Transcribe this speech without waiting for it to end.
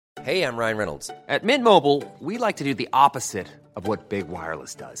Hey, I'm Ryan Reynolds. At Mint Mobile, we like to do the opposite of what Big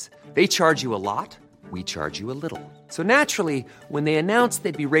Wireless does. They charge you a lot, we charge you a little. So naturally, when they announced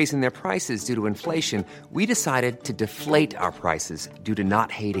they'd be raising their prices due to inflation, we decided to deflate our prices due to not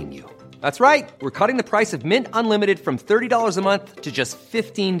hating you. That's right. We're cutting the price of Mint Unlimited from $30 a month to just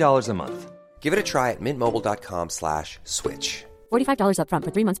 $15 a month. Give it a try at mintmobile.com/switch. $45 up front for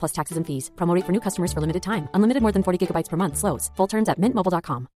 3 months plus taxes and fees. Promo rate for new customers for limited time. Unlimited more than 40 gigabytes per month. Slows full terms at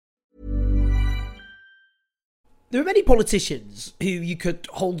mintmobile.com. There are many politicians who you could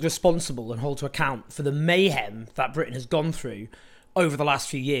hold responsible and hold to account for the mayhem that Britain has gone through over the last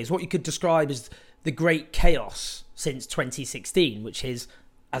few years. What you could describe as the great chaos since 2016, which is,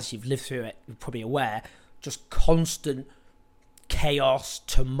 as you've lived through it, you're probably aware, just constant chaos,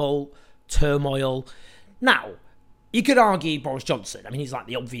 tumult, turmoil. Now, you could argue Boris Johnson. I mean, he's like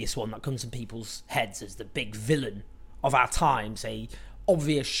the obvious one that comes in people's heads as the big villain of our times, a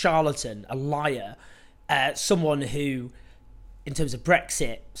obvious charlatan, a liar, someone who, in terms of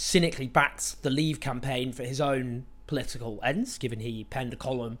Brexit, cynically backed the Leave campaign for his own political ends, given he penned a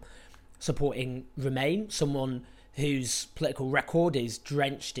column supporting Remain, someone whose political record is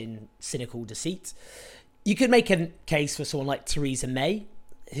drenched in cynical deceit. You could make a case for someone like Theresa May,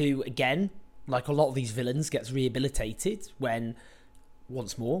 who, again, like a lot of these villains, gets rehabilitated when,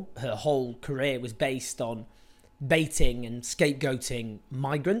 once more, her whole career was based on baiting and scapegoating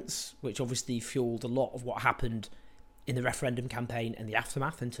migrants, which obviously fueled a lot of what happened in the referendum campaign and the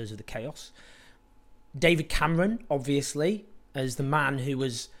aftermath in terms of the chaos. David Cameron, obviously, as the man who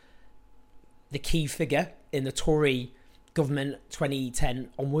was the key figure in the Tory government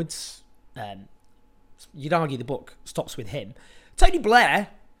 2010 onwards. You'd argue the book stops with him. Tony Blair,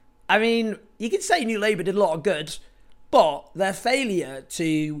 I mean, you could say New Labour did a lot of good, but their failure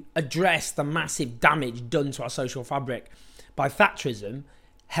to address the massive damage done to our social fabric by Thatcherism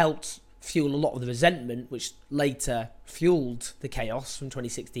helped fuel a lot of the resentment, which later fueled the chaos from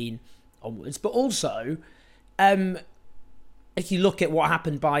 2016 onwards. But also, if you look at what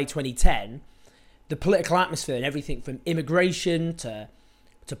happened by 2010, the political atmosphere and everything from immigration to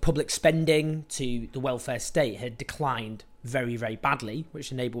public spending to the welfare state had declined very, very badly, which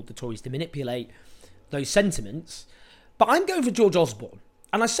enabled the Tories to manipulate those sentiments. But I'm going for George Osborne.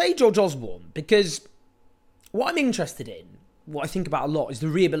 And I say George Osborne because what I'm interested in, what I think about a lot, is the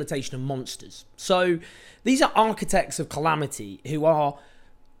rehabilitation of monsters. So these are architects of calamity who are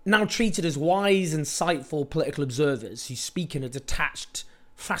now treated as wise, insightful political observers who speak in a detached,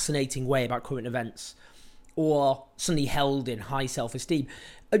 fascinating way about current events, or suddenly held in high self-esteem.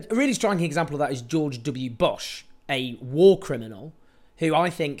 A really striking example of that is George W. Bush, a war criminal, who I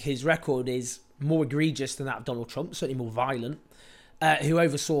think his record is more egregious than that of Donald Trump, certainly more violent, who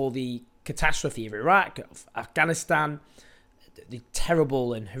oversaw the catastrophe of Iraq, of Afghanistan, the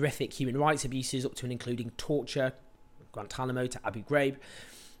terrible and horrific human rights abuses up to and including torture, Guantanamo to Abu Ghraib.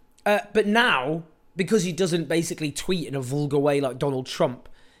 But now, because he doesn't basically tweet in a vulgar way like Donald Trump,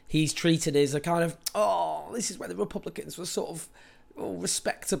 he's treated as a kind of, this is where the Republicans were sort of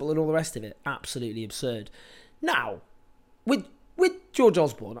respectable and all the rest of it. Absolutely absurd. Now, with George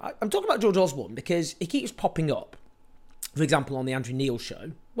Osborne, I'm talking about George Osborne because he keeps popping up, for example, on the Andrew Neil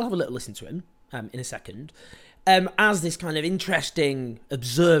show. We'll have a little listen to him in a second, as this kind of interesting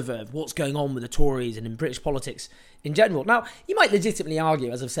observer of what's going on with the Tories and in British politics in general. Now, you might legitimately argue,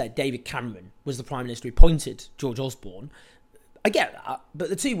 as I've said, David Cameron was the Prime Minister who appointed George Osborne. I get that, but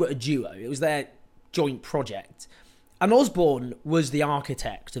the two were a duo. It was their joint project. And Osborne was the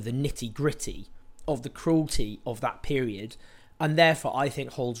architect of the nitty-gritty of the cruelty of that period, and therefore I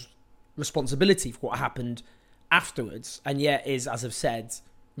think holds responsibility for what happened afterwards, and yet is, as I've said,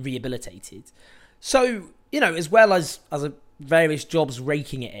 rehabilitated. So, as well as various jobs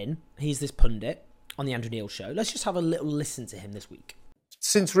raking it in, he's this pundit on the Andrew Neil show. Let's just have a little listen to him this week.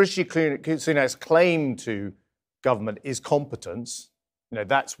 Since Rishi Sunak's claim to government is competence,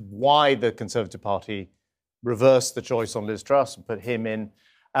 that's why the Conservative Party reversed the choice on Liz Truss and put him in.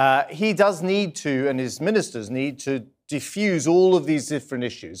 He does need to, and his ministers need to, diffuse all of these different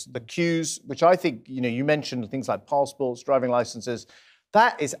issues. The queues, which I think, you mentioned things like passports, driving licenses,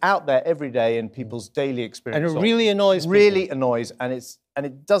 that is out there every day in people's daily experience. And it really annoys people. Really annoys, and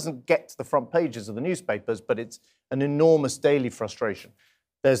it doesn't get to the front pages of the newspapers, but it's an enormous daily frustration.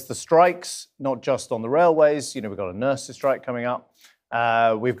 There's the strikes, not just on the railways. We've got a nurses' strike coming up.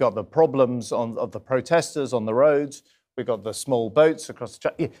 We've got the problems of the protesters on the roads. We've got the small boats across the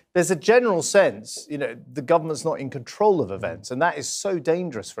channel. There's a general sense, the government's not in control of events, and that is so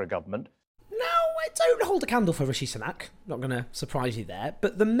dangerous for a government. No, I don't hold a candle for Rishi Sunak. Not going to surprise you there.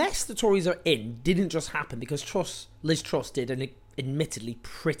 But the mess the Tories are in didn't just happen because Liz Truss did an admittedly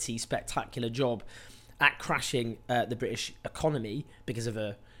pretty spectacular job at crashing the British economy because of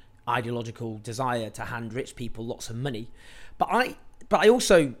a ideological desire to hand rich people lots of money. But I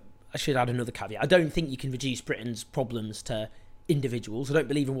should add another caveat. I don't think you can reduce Britain's problems to individuals. I don't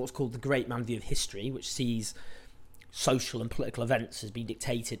believe in what's called the great man view of history, which sees social and political events as being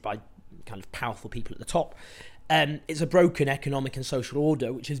dictated by kind of powerful people at the top. It's a broken economic and social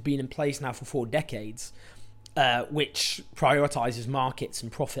order which has been in place now for 4 decades, which prioritises markets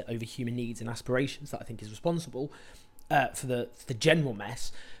and profit over human needs and aspirations, that I think is responsible for the general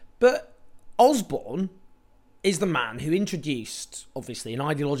mess. But Osborne is the man who introduced, obviously, an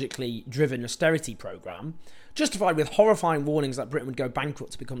ideologically driven austerity programme, justified with horrifying warnings that Britain would go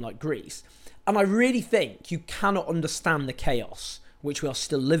bankrupt to become like Greece. And I really think you cannot understand the chaos which we are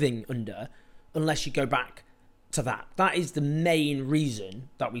still living under unless you go back to that. That is the main reason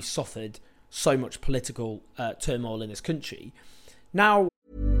that we suffered so much political turmoil in this country. Now,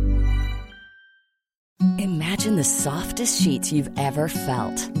 Imagine the softest sheets you've ever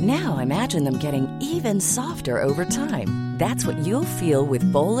felt. Now imagine them getting even softer over time. That's what you'll feel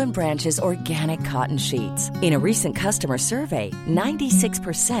with Boll & Branch's organic cotton sheets. In a recent customer survey,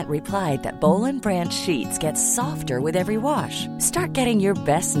 96% replied that Boll & Branch sheets get softer with every wash. Start getting your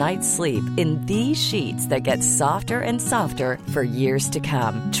best night's sleep in these sheets that get softer and softer for years to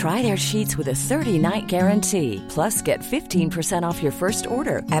come. Try their sheets with a 30-night guarantee. Plus, get 15% off your first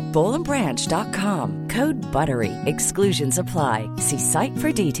order at bollandbranch.com. Code BUTTERY. Exclusions apply. See site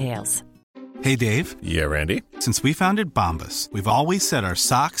for details. Hey, Dave. Yeah, Randy. Since we founded Bombas, we've always said our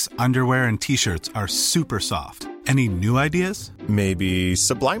socks, underwear, and T-shirts are super soft. Any new ideas? Maybe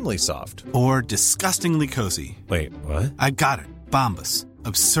sublimely soft. Or disgustingly cozy. Wait, what? I got it. Bombas.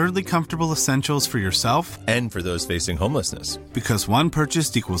 Absurdly comfortable essentials for yourself and for those facing homelessness. Because one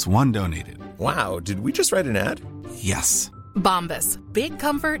purchased equals one donated. Wow, did we just write an ad? Yes. Bombas. Big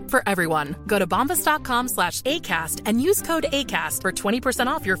comfort for everyone. Go to bombas.com/ACAST and use code ACAST for 20%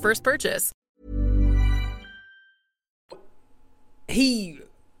 off your first purchase. He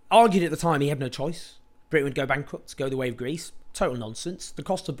argued at the time he had no choice. Britain would go bankrupt, go the way of Greece. Total nonsense. The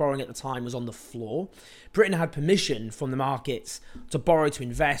cost of borrowing at the time was on the floor. Britain had permission from the markets to borrow to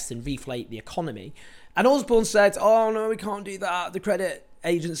invest and reflate the economy. And Osborne said, oh no, we can't do that. The credit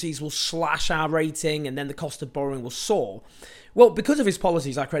agencies will slash our rating and then the cost of borrowing will soar. Well, because of his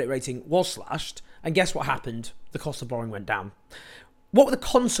policies, our credit rating was slashed. And guess what happened? The cost of borrowing went down. What were the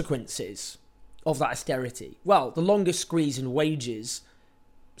consequences of that austerity? Well, the longest squeeze in wages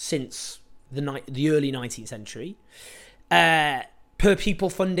since the early 19th century. Per pupil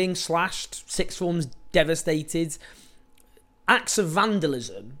funding slashed, sixth forms devastated. Acts of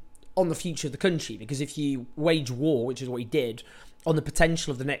vandalism on the future of the country, because if you wage war, which is what he did, on the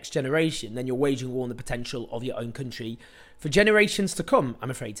potential of the next generation, then you're waging war on the potential of your own country for generations to come,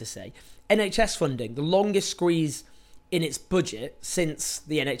 I'm afraid to say. NHS funding, the longest squeeze in its budget since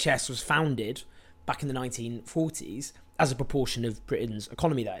the NHS was founded back in the 1940s, as a proportion of Britain's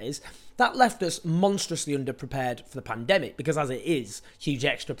economy, that is. That left us monstrously underprepared for the pandemic, because as it is, huge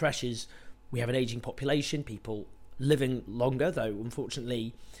extra pressures. We have an ageing population, people living longer, though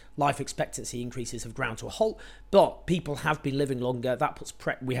unfortunately life expectancy increases have ground to a halt, but people have been living longer. That puts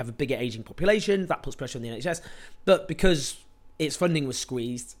we have a bigger ageing population, that puts pressure on the NHS. But because its funding was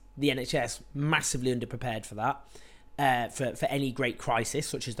squeezed, the NHS massively underprepared for that, for any great crisis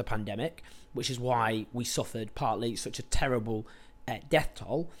such as the pandemic, which is why we suffered partly such a terrible death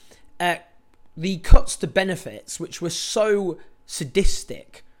toll. The cuts to benefits, which were so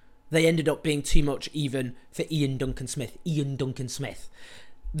sadistic, they ended up being too much even for Ian Duncan Smith.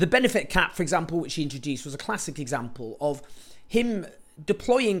 The benefit cap, for example, which he introduced, was a classic example of him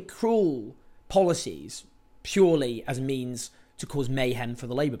deploying cruel policies purely as a means to cause mayhem for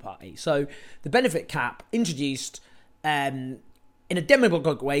the Labour Party. So the benefit cap introduced in a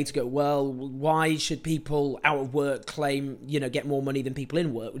demagogic way to go, well, why should people out of work claim, get more money than people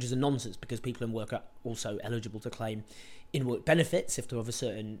in work, which is a nonsense, because people in work are also eligible to claim in-work benefits if they're of a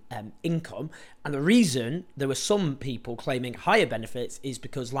certain income. And the reason there were some people claiming higher benefits is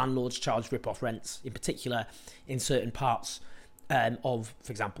because landlords charge rip-off rents, in particular in certain parts of,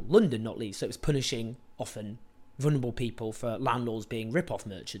 for example, London, not least. So it was punishing often vulnerable people for landlords being rip-off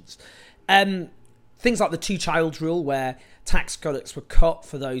merchants. Things like the two-child rule, where tax credits were cut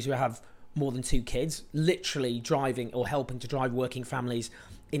for those who have more than 2 kids, literally driving or helping to drive working families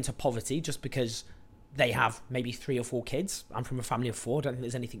into poverty just because they have maybe 3 or 4 kids. I'm from a family of 4. I don't think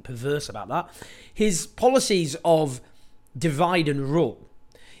there's anything perverse about that. His policies of divide and rule,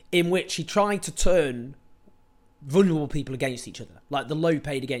 in which he tried to turn vulnerable people against each other, like the low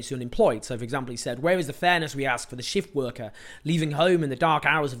paid against the unemployed. So, for example, he said, where is the fairness we ask for the shift worker leaving home in the dark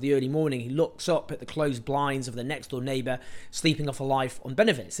hours of the early morning? He looks up at the closed blinds of the next door neighbour sleeping off a life on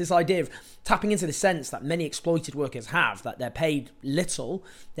benefits. This idea of tapping into the sense that many exploited workers have, that they're paid little,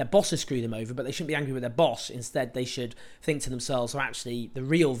 their bosses screw them over, but they shouldn't be angry with their boss. Instead, they should think to themselves, well, actually, the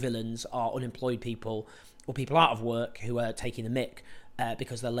real villains are unemployed people or people out of work who are taking the mick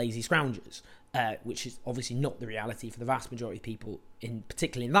because they're lazy scroungers. Which is obviously not the reality for the vast majority of people,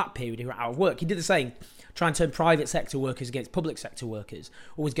 particularly in that period, who are out of work. He did the same, trying to turn private sector workers against public sector workers,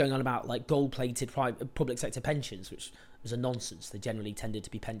 always going on about like gold-plated public sector pensions, which was a nonsense. They generally tended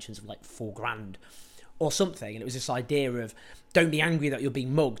to be pensions of like $4,000 or something, and it was this idea of don't be angry that you're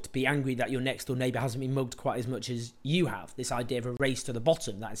being mugged, be angry that your next door neighbour hasn't been mugged quite as much as you have. This idea of a race to the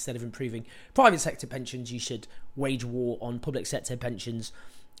bottom, that instead of improving private sector pensions, you should wage war on public sector pensions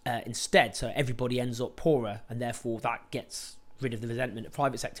instead, so everybody ends up poorer, and therefore that gets rid of the resentment of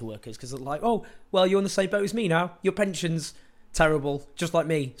private sector workers, because they're like, oh, well, you're on the same boat as me now, your pension's terrible, just like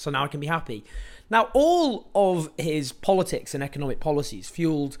me, so now I can be happy. Now, all of his politics and economic policies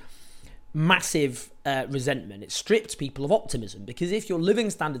fueled massive resentment. It stripped people of optimism, because if your living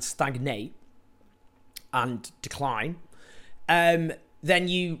standards stagnate and decline, then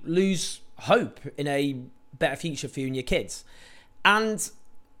you lose hope in a better future for you and your kids. And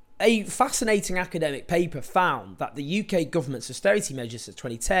a fascinating academic paper found that the UK government's austerity measures since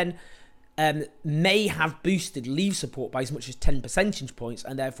 2010 may have boosted Leave support by as much as 10 percentage points,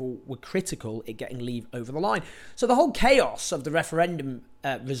 and therefore were critical in getting Leave over the line. So the whole chaos of the referendum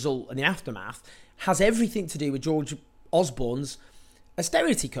result and the aftermath has everything to do with George Osborne's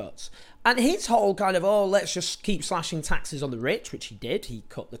austerity cuts. And his whole kind of, let's just keep slashing taxes on the rich, which he did. He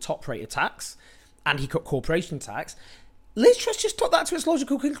cut the top rate of tax and he cut corporation tax. Liz Truss just took that to its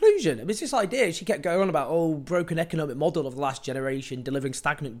logical conclusion. It was this idea, she kept going on about, broken economic model of the last generation, delivering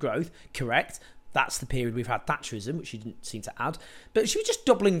stagnant growth. Correct. That's the period we've had Thatcherism, which she didn't seem to add. But she was just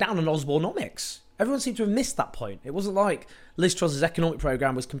doubling down on Osborneomics. Everyone seemed to have missed that point. It wasn't like Liz Truss's economic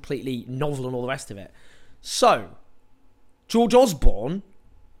programme was completely novel and all the rest of it. So, George Osborne,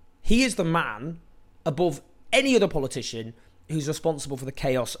 he is the man above any other politician who's responsible for the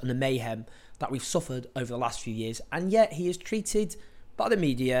chaos and the mayhem that we've suffered over the last few years, and yet he is treated by the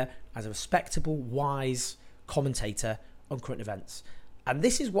media as a respectable, wise commentator on current events. And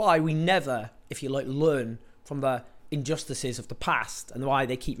this is why we never, if you like, learn from the injustices of the past and why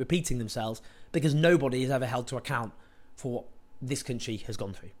they keep repeating themselves, because nobody is ever held to account for what this country has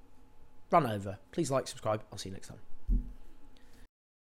gone through. Run over. Please like, subscribe. I'll see you next time.